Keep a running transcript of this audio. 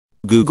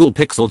Google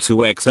Pixel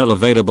 2 XL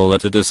available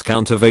at a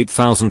discount of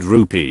 8,000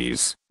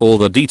 rupees. All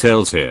the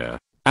details here.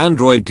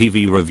 Android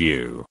TV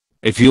review.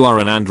 If you are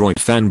an Android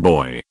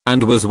fanboy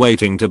and was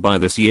waiting to buy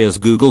this year's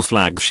Google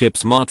flagship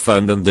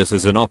smartphone, then this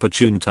is an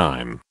opportune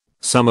time.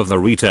 Some of the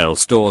retail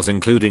stores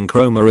including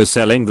Chroma is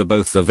selling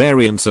both the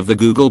variants of the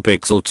Google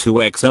Pixel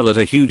 2 XL at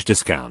a huge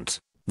discount.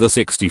 The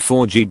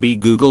 64GB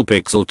Google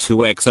Pixel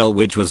 2 XL,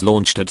 which was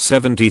launched at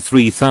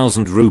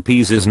 73,000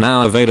 rupees, is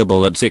now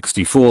available at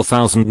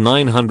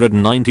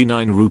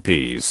 64,999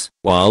 rupees,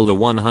 while the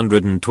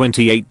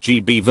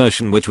 128GB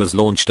version, which was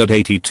launched at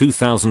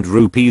 82,000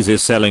 rupees,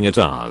 is selling at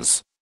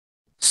Rs.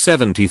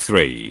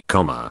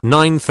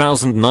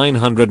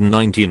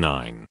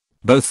 73,999.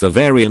 Both the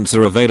variants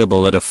are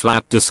available at a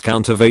flat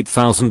discount of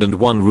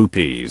 8,001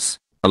 rupees.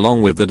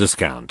 Along with the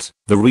discount,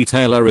 the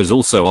retailer is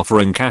also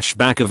offering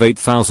cashback of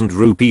 8,000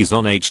 rupees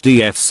on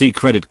HDFC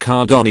credit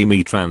card on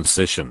EMI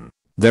transition.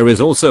 There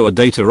is also a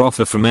data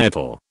offer from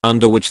Airtel,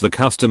 under which the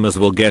customers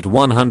will get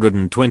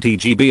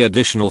 120GB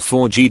additional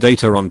 4G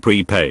data on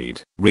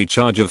prepaid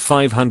recharge of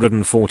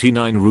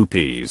 549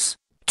 rupees.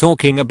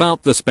 Talking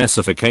about the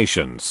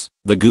specifications,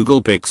 the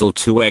Google Pixel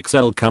 2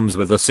 XL comes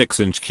with a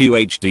 6-inch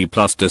QHD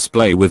Plus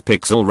display with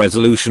pixel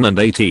resolution and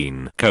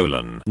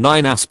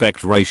 18:9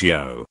 aspect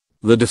ratio.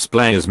 The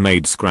display is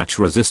made scratch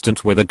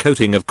resistant with a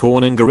coating of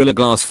Corning Gorilla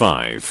Glass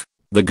 5.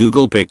 The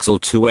Google Pixel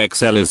 2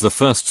 XL is the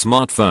first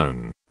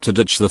smartphone to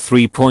ditch the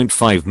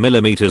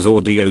 3.5mm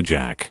audio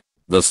jack.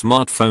 The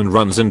smartphone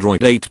runs Android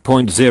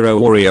 8.0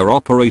 Oreo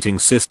operating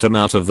system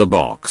out of the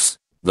box.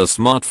 The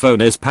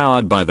smartphone is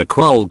powered by the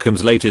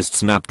Qualcomm's latest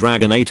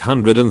Snapdragon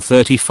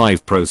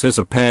 835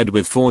 processor paired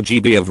with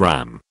 4GB of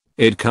RAM.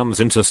 It comes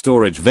into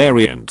storage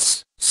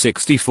variants,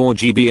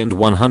 64GB and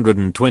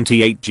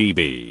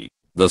 128GB.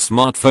 The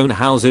smartphone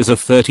houses a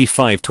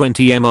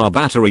 3520 mAh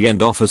battery and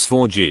offers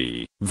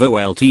 4G,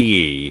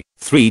 VoLTE,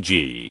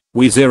 3G,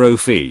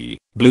 Wi-Fi,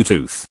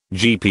 Bluetooth,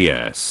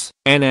 GPS,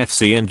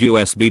 NFC and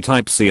USB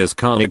Type-C as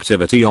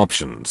connectivity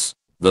options.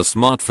 The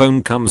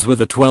smartphone comes with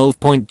a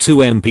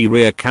 12.2MP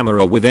rear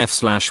camera with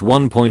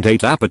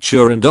f/1.8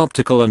 aperture and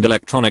optical and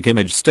electronic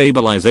image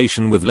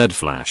stabilization with LED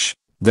flash.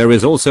 There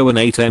is also an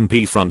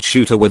 8MP front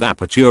shooter with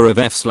aperture of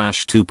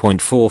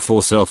f/2.4 for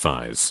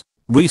selfies.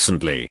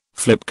 Recently,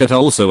 Flipkart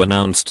also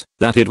announced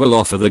that it will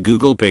offer the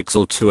Google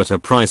Pixel 2 at a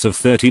price of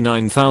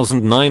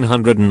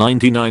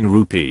 39,999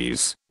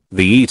 rupees.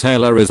 The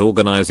e-tailer is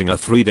organizing a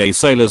 3-day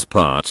sale as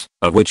part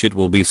of which it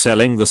will be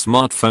selling the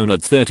smartphone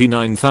at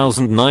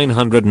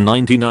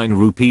 39,999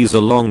 rupees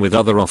along with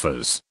other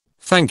offers.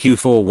 Thank you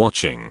for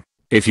watching.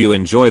 If you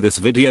enjoy this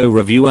video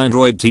review,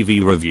 Android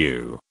TV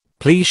review,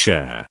 please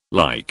share,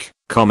 like,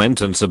 comment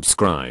and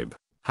subscribe.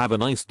 Have a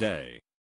nice day.